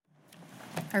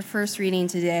Our first reading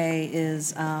today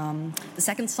is the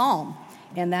second Psalm,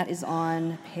 and that is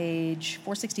on page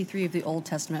 463 of the Old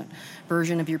Testament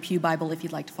version of your Pew Bible if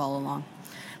you'd like to follow along.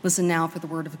 Listen now for the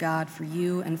word of God for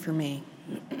you and for me.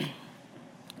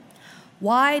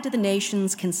 Why do the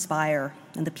nations conspire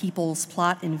and the peoples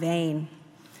plot in vain?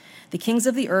 The kings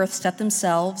of the earth set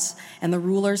themselves, and the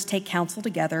rulers take counsel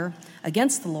together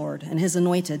against the Lord and his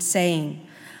anointed, saying,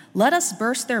 "Let us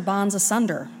burst their bonds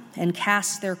asunder and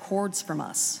cast their cords from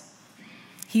us."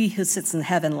 He who sits in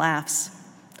heaven laughs.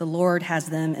 The Lord has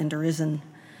them in derision.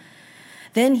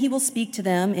 Then he will speak to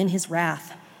them in his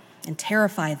wrath and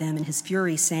terrify them in his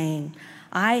fury, saying,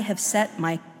 "I have set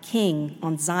my king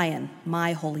on Zion,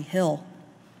 my holy hill.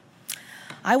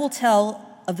 I will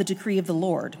tell of the decree of the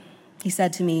Lord. He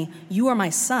said to me, 'You are my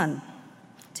son.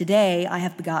 Today I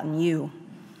have begotten you.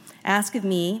 Ask of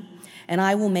me, and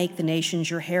I will make the nations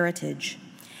your heritage,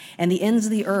 and the ends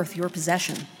of the earth your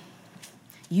possession.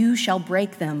 You shall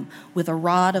break them with a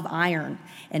rod of iron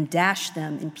and dash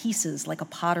them in pieces like a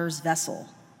potter's vessel.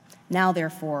 Now,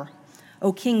 therefore,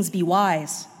 O kings, be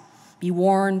wise. Be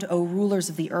warned, O rulers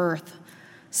of the earth.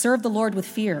 Serve the Lord with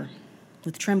fear,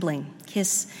 with trembling.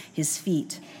 Kiss his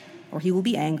feet, or he will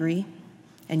be angry,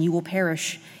 and you will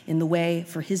perish in the way,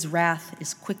 for his wrath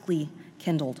is quickly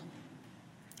kindled.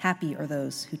 Happy are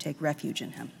those who take refuge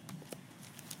in him."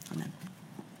 Amen.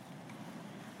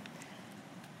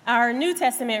 Our New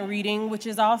Testament reading, which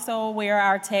is also where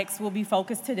our text will be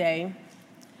focused today,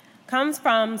 comes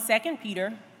from 2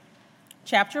 Peter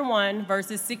chapter 1,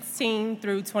 verses 16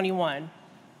 through 21.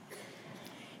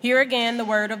 Hear again the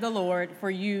word of the Lord for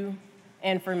you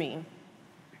and for me.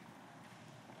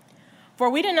 "For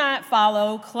we did not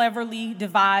follow cleverly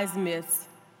devised myths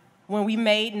when we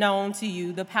made known to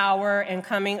you the power and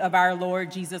coming of our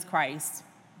Lord Jesus Christ,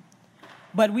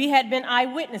 but we had been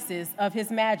eyewitnesses of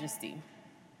his majesty.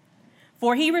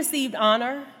 For he received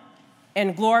honor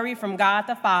and glory from God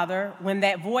the Father when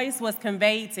that voice was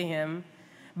conveyed to him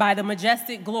by the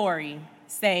majestic glory,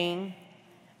 saying,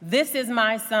 'This is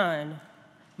my Son,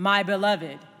 my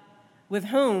beloved, with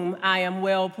whom I am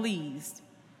well pleased.'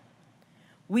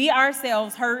 We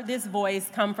ourselves heard this voice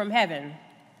come from heaven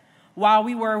while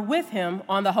we were with him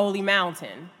on the holy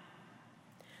mountain.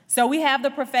 So we have the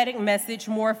prophetic message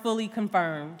more fully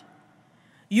confirmed.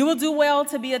 You will do well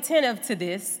to be attentive to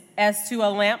this as to a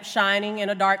lamp shining in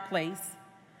a dark place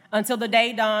until the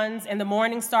day dawns and the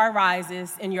morning star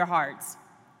rises in your hearts.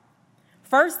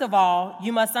 First of all,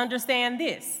 you must understand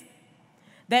this,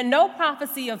 that no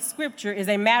prophecy of Scripture is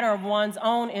a matter of one's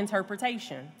own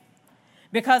interpretation,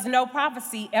 because no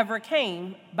prophecy ever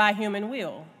came by human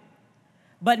will,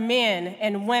 but men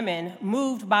and women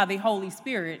moved by the Holy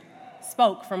Spirit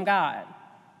spoke from God.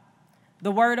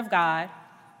 The word of God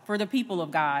for the people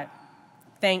of God.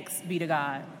 Thanks be to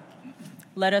God."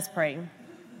 Let us pray.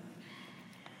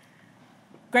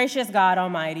 Gracious God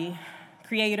Almighty,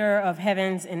 creator of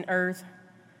heavens and earth,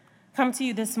 come to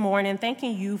you this morning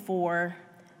thanking you for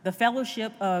the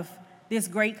fellowship of this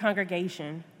great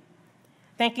congregation,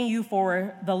 thanking you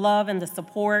for the love and the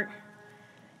support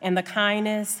and the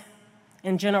kindness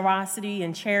and generosity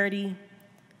and charity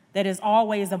that is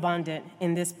always abundant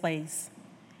in this place.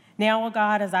 Now, O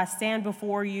God, as I stand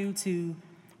before you to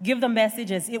give the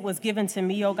message as it was given to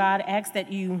me, O God, ask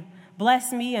that you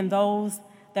bless me and those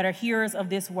that are hearers of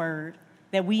this word,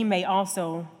 that we may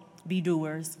also be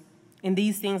doers. In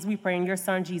these things we pray in your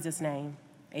Son, Jesus' name.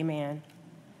 Amen.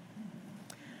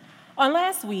 On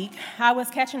last week, I was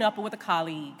catching up with a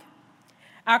colleague.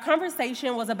 Our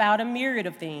conversation was about a myriad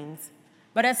of things,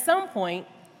 but at some point,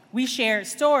 we shared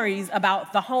stories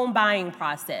about the home buying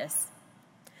process.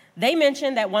 They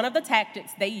mentioned that one of the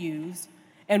tactics they used,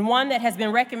 and one that has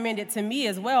been recommended to me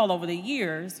as well over the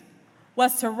years,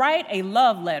 was to write a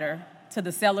love letter to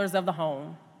the sellers of the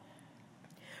home.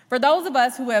 For those of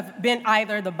us who have been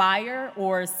either the buyer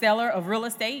or seller of real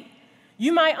estate,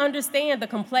 you might understand the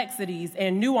complexities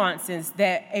and nuances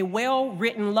that a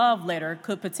well-written love letter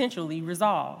could potentially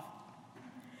resolve.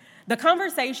 The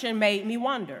conversation made me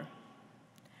wonder,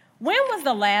 when was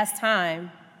the last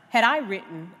time had I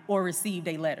written or received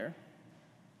a letter?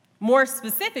 More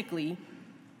specifically,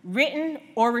 written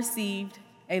or received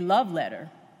a love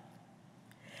letter.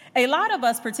 A lot of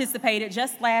us participated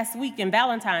just last week in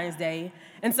Valentine's Day,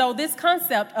 and so this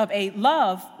concept of a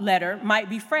love letter might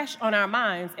be fresh on our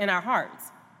minds and our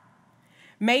hearts.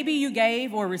 Maybe you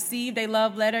gave or received a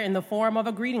love letter in the form of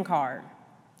a greeting card.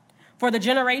 For the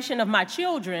generation of my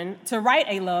children, to write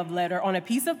a love letter on a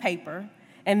piece of paper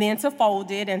and then to fold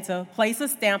it and to place a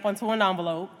stamp onto an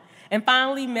envelope and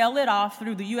finally mail it off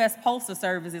through the U.S. Postal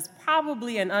Service is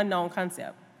probably an unknown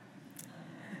concept.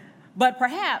 But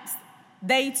perhaps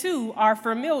they too are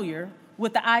familiar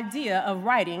with the idea of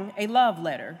writing a love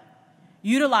letter,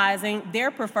 utilizing their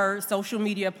preferred social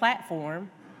media platform,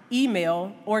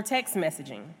 email, or text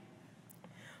messaging.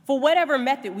 For whatever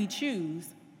method we choose,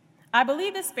 I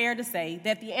believe it's fair to say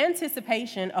that the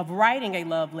anticipation of writing a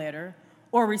love letter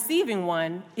or receiving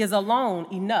one is alone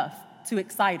enough to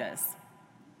excite us.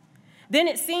 Then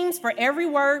it seems for every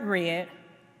word read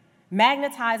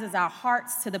magnetizes our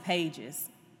hearts to the pages,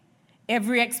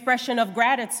 every expression of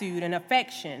gratitude and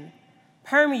affection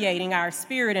permeating our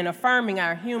spirit and affirming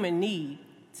our human need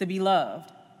to be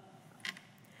loved.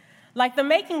 Like the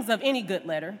makings of any good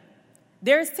letter,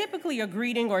 there is typically a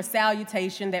greeting or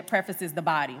salutation that prefaces the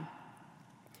body.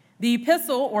 The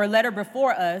epistle or letter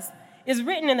before us is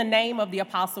written in the name of the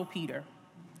Apostle Peter.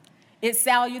 Its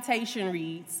salutation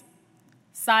reads,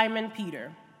 Simon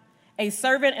Peter, a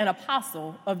servant and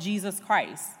apostle of Jesus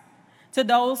Christ, to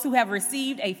those who have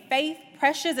received a faith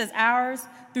precious as ours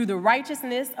through the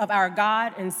righteousness of our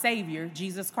God and Savior,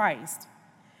 Jesus Christ.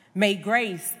 May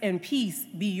grace and peace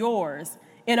be yours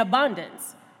in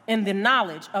abundance in the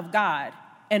knowledge of God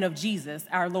and of Jesus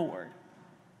our Lord.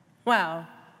 Wow,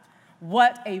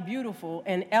 what a beautiful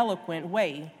and eloquent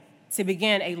way to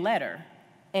begin a letter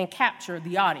and capture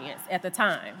the audience at the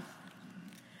time.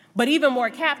 But even more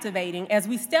captivating as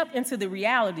we step into the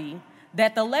reality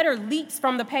that the letter leaps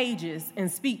from the pages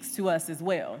and speaks to us as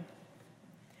well.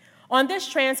 On this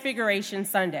Transfiguration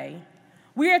Sunday,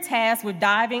 we are tasked with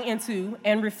diving into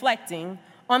and reflecting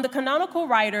on the canonical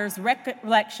writer's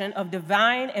recollection of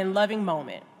divine and loving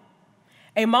moment.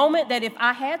 A moment that if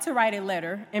I had to write a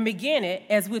letter and begin it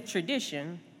as with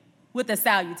tradition, with a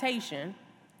salutation,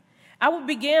 I would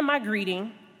begin my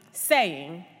greeting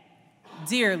saying,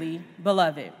 "Dearly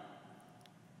beloved."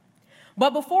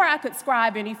 But before I could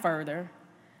scribe any further,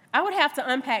 I would have to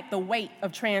unpack the weight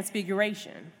of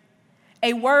transfiguration,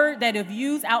 a word that if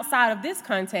used outside of this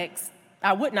context,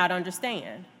 I would not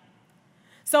understand.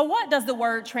 So what does the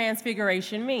word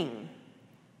transfiguration mean?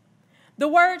 The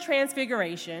word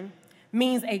transfiguration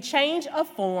means a change of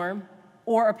form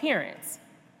or appearance.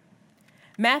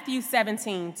 Matthew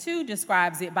 17:2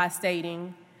 describes it by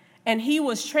stating, "And he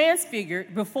was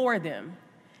transfigured before them,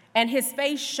 and his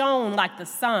face shone like the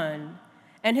sun,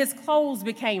 and his clothes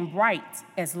became bright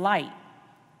as light."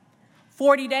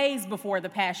 40 days before the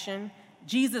Passion,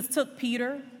 Jesus took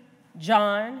Peter,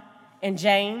 John, and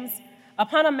James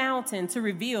upon a mountain to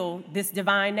reveal this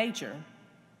divine nature.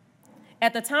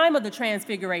 At the time of the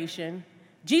Transfiguration,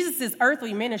 Jesus'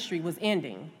 earthly ministry was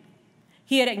ending.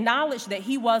 He had acknowledged that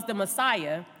he was the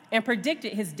Messiah and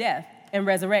predicted his death and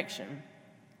resurrection.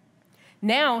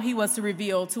 Now he was to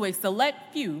reveal to a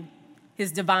select few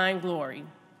his divine glory.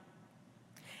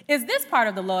 It's this part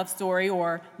of the love story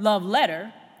or love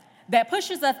letter that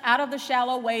pushes us out of the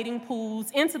shallow wading pools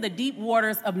into the deep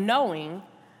waters of knowing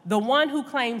the one who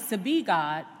claims to be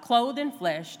God, clothed in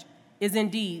flesh, is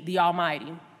indeed the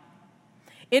Almighty.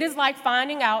 It is like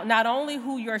finding out not only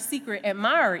who your secret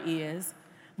admirer is,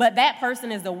 but that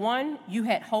person is the one you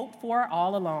had hoped for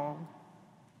all along.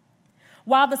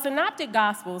 While the Synoptic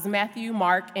Gospels, Matthew,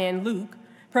 Mark, and Luke,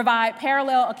 provide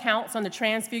parallel accounts on the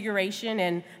Transfiguration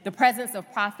and the presence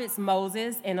of prophets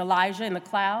Moses and Elijah in the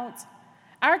clouds,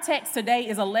 our text today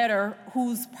is a letter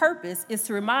whose purpose is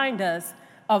to remind us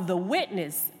of the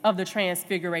witness of the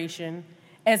Transfiguration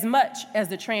as much as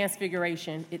the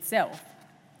Transfiguration itself.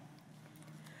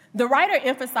 The writer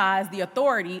emphasized the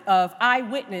authority of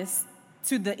eyewitness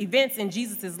to the events in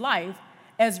Jesus' life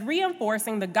as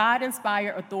reinforcing the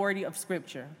God-inspired authority of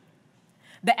Scripture.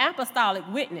 The apostolic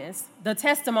witness, the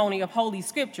testimony of Holy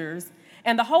Scriptures,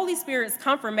 and the Holy Spirit's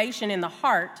confirmation in the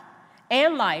heart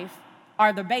and life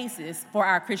are the basis for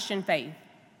our Christian faith.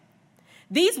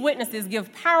 These witnesses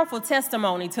give powerful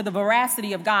testimony to the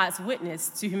veracity of God's witness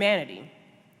to humanity.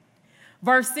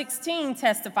 Verse 16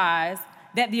 testifies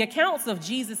that the accounts of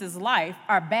Jesus' life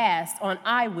are based on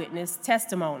eyewitness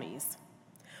testimonies.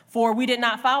 For we did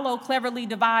not follow cleverly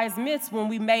devised myths when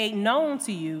we made known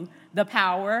to you the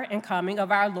power and coming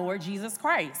of our Lord Jesus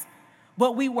Christ,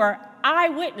 but we were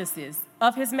eyewitnesses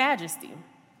of his majesty.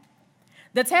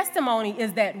 The testimony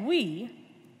is that we,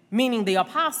 meaning the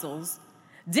apostles,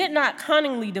 did not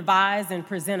cunningly devise and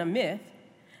present a myth.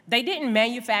 They didn't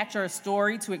manufacture a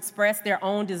story to express their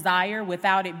own desire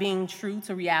without it being true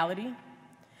to reality.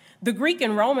 The Greek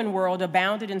and Roman world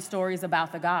abounded in stories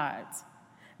about the gods.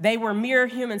 They were mere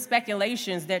human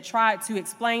speculations that tried to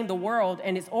explain the world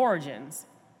and its origins.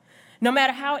 No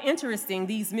matter how interesting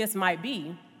these myths might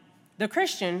be, the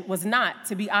Christian was not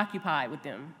to be occupied with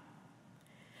them.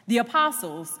 The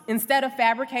apostles, instead of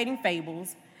fabricating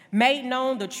fables, made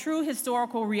known the true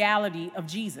historical reality of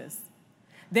Jesus.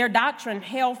 Their doctrine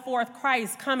held forth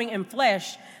Christ coming in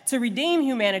flesh to redeem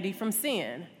humanity from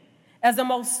sin as the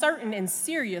most certain and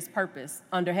serious purpose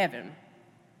under heaven.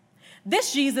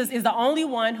 This Jesus is the only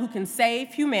one who can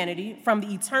save humanity from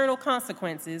the eternal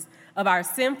consequences of our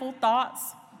sinful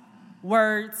thoughts,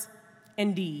 words,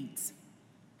 and deeds.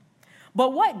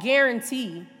 But what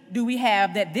guarantee do we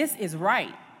have that this is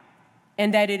right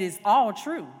and that it is all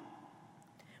true?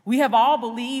 We have all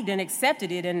believed and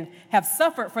accepted it and have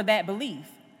suffered for that belief.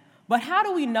 But how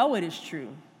do we know it is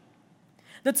true?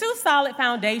 The two solid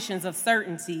foundations of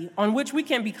certainty on which we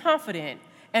can be confident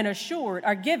and assured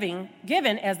are given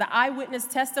as the eyewitness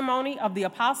testimony of the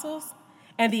apostles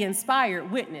and the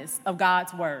inspired witness of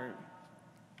God's word.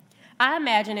 I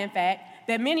imagine, in fact,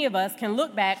 that many of us can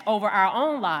look back over our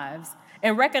own lives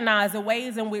and recognize the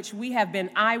ways in which we have been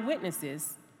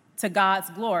eyewitnesses to God's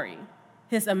glory,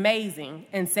 his amazing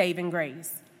and saving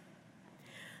grace.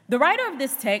 The writer of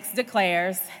this text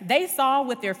declares they saw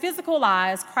with their physical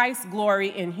eyes Christ's glory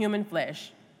in human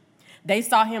flesh. They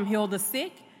saw him heal the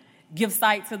sick, give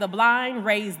sight to the blind,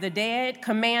 raise the dead,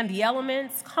 command the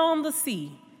elements, calm the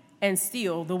sea, and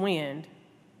still the wind.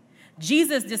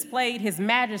 Jesus displayed his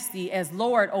majesty as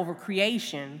Lord over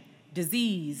creation,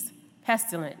 disease,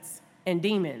 pestilence, and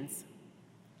demons.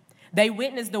 They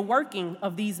witnessed the working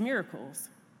of these miracles.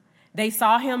 They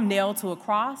saw him nailed to a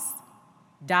cross,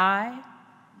 die,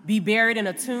 be buried in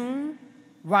a tomb,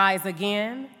 rise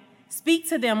again, speak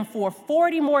to them for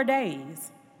 40 more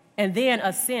days, and then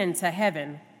ascend to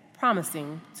heaven,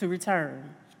 promising to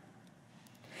return.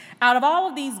 Out of all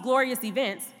of these glorious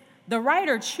events, the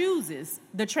writer chooses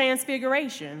the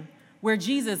Transfiguration, where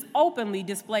Jesus openly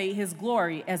displayed his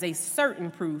glory as a certain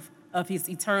proof of his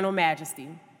eternal majesty.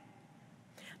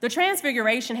 The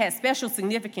Transfiguration had special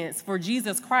significance for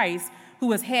Jesus Christ, who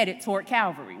was headed toward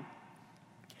Calvary.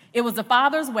 It was the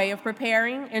Father's way of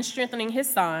preparing and strengthening his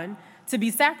Son to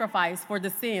be sacrificed for the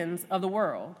sins of the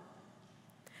world.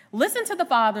 Listen to the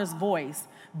Father's voice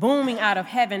booming out of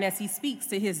heaven as he speaks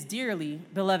to his dearly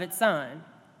beloved Son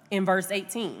in verse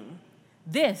 18.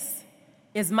 "This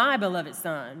is my beloved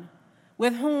Son,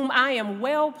 with whom I am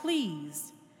well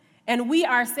pleased. And we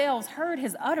ourselves heard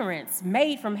his utterance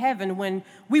made from heaven when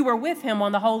we were with him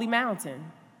on the holy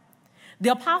mountain."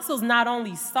 The apostles not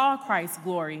only saw Christ's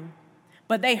glory,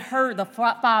 but they heard the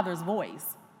Father's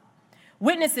voice.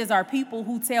 Witnesses are people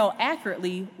who tell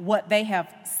accurately what they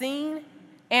have seen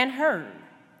and heard.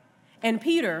 And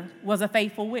Peter was a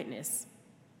faithful witness.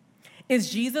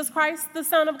 Is Jesus Christ the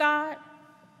Son of God?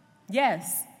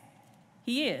 Yes,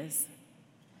 he is.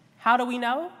 How do we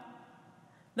know?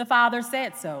 The Father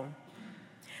said so.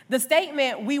 The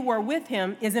statement, "we were with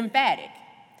him," is emphatic.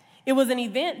 It was an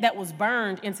event that was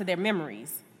burned into their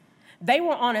memories. They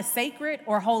were on a sacred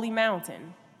or holy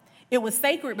mountain. It was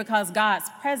sacred because God's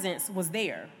presence was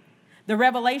there. The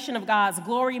revelation of God's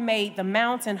glory made the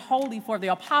mountain holy for the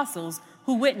apostles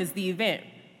who witnessed the event.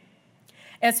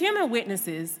 As human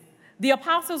witnesses, the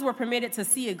apostles were permitted to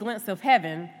see a glimpse of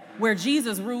heaven where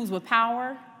Jesus rules with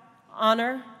power,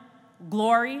 honor,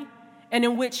 glory, and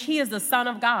in which he is the Son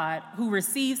of God who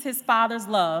receives his Father's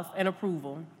love and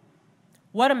approval.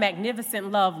 What a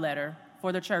magnificent love letter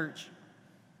for the church.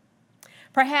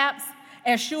 Perhaps,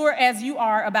 as sure as you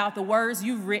are about the words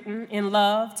you've written in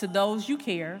love to those you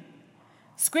care,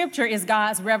 Scripture is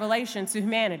God's revelation to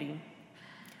humanity.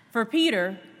 For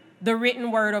Peter, the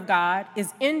written word of God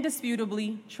is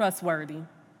indisputably trustworthy.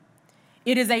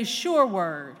 It is a sure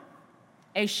word,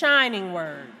 a shining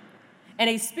word, and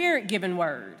a spirit-given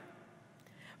word.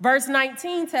 Verse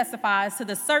 19 testifies to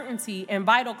the certainty and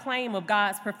vital claim of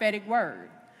God's prophetic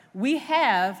word. We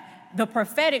have the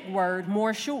prophetic word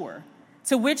more sure,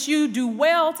 to which you do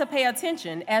well to pay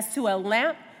attention as to a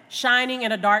lamp shining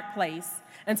in a dark place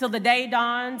until the day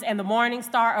dawns and the morning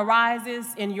star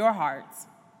arises in your hearts.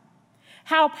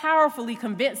 How powerfully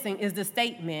convincing is the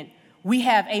statement, "we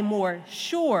have a more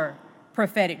sure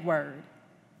prophetic word."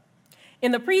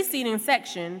 In the preceding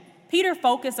section, Peter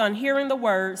focused on hearing the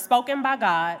word spoken by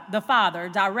God, the Father,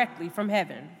 directly from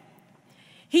heaven.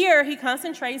 Here, he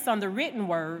concentrates on the written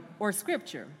word or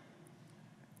scripture.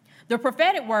 The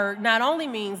prophetic word not only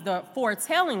means the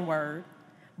foretelling word,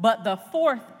 but the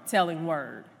forthtelling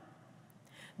word.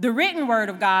 The written word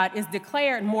of God is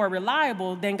declared more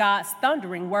reliable than God's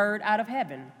thundering word out of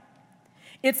heaven.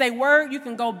 It's a word you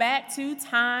can go back to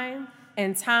time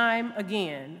and time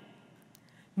again.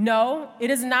 No, it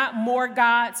is not more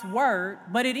God's word,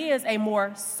 but it is a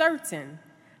more certain,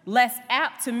 less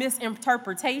apt to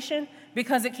misinterpretation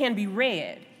because it can be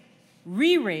read,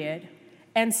 reread,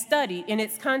 and studied in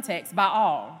its context by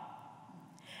all.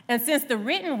 And since the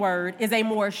written word is a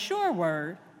more sure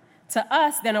word, to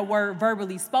us than a word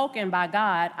verbally spoken by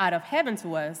God out of heaven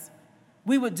to us,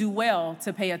 we would do well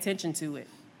to pay attention to it.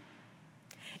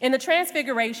 In the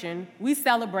Transfiguration, we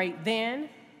celebrate then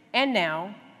and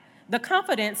now the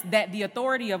confidence that the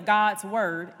authority of God's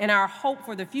word and our hope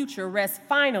for the future rests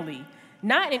finally,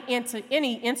 not in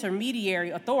any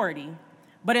intermediary authority,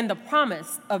 but in the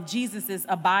promise of Jesus'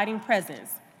 abiding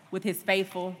presence with his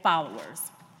faithful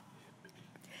followers.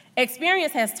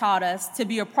 Experience has taught us to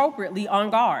be appropriately on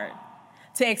guard,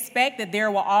 to expect that there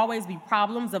will always be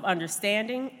problems of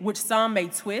understanding which some may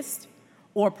twist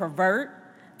or pervert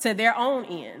to their own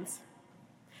ends.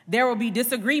 There will be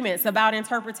disagreements about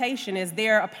interpretation, as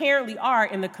there apparently are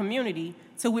in the community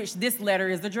to which this letter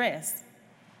is addressed.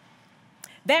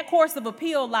 That course of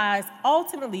appeal lies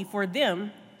ultimately for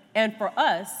them and for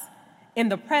us in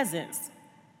the presence,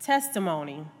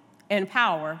 testimony, and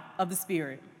power of the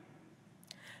Spirit.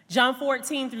 John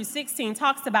 14 through 16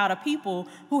 talks about a people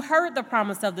who heard the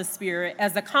promise of the Spirit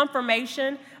as a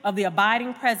confirmation of the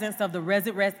abiding presence of the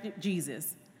resurrected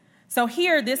Jesus. So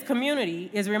here, this community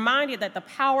is reminded that the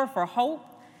power for hope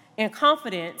and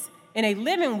confidence in a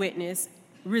living witness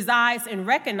resides in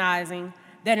recognizing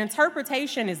that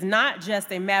interpretation is not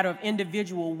just a matter of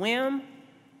individual whim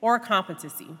or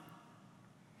competency.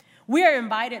 We are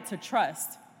invited to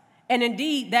trust, and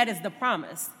indeed that is the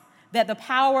promise, that the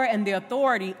power and the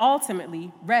authority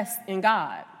ultimately rest in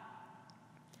God.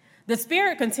 The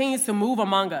Spirit continues to move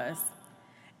among us.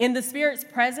 In the Spirit's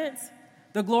presence,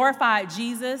 the glorified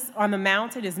Jesus on the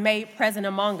mountain is made present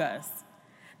among us.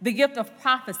 The gift of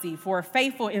prophecy for a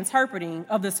faithful interpreting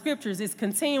of the scriptures is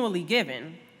continually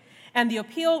given, and the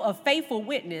appeal of faithful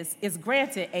witness is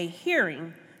granted a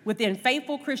hearing within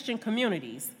faithful Christian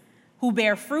communities who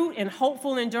bear fruit in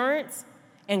hopeful endurance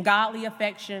and godly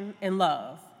affection and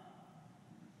love.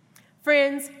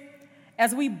 Friends,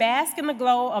 as we bask in the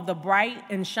glow of the bright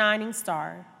and shining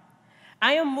star,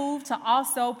 I am moved to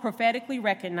also prophetically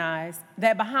recognize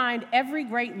that behind every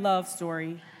great love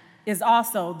story is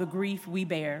also the grief we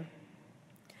bear.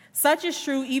 Such is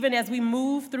true even as we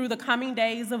move through the coming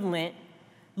days of Lent,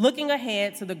 looking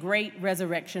ahead to the great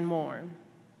resurrection morn.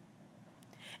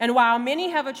 And while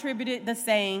many have attributed the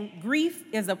saying, "Grief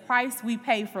is a price we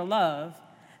pay for love,"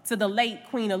 to the late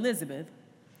Queen Elizabeth,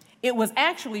 it was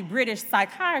actually British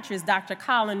psychiatrist Dr.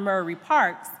 Colin Murray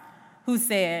Parkes who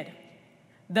said,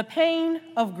 "The pain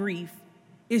of grief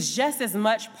is just as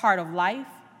much part of life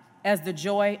as the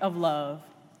joy of love.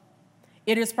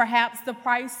 It is perhaps the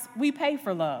price we pay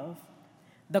for love,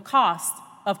 the cost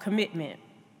of commitment.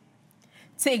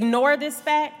 To ignore this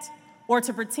fact or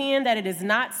to pretend that it is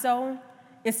not so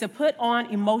is to put on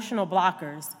emotional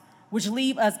blockers, which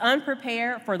leave us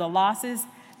unprepared for the losses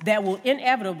that will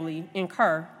inevitably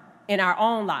incur in our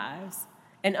own lives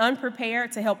and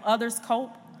unprepared to help others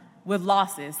cope with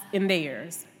losses in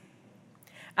theirs."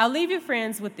 I'll leave you,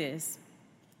 friends, with this.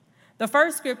 The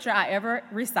first scripture I ever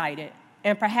recited,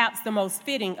 and perhaps the most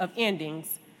fitting of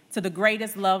endings to the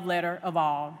greatest love letter of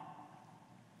all.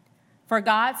 "For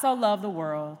God so loved the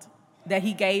world that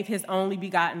he gave his only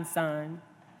begotten Son,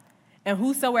 and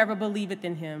whosoever believeth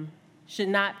in him should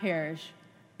not perish,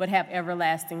 but have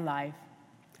everlasting life.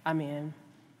 Amen."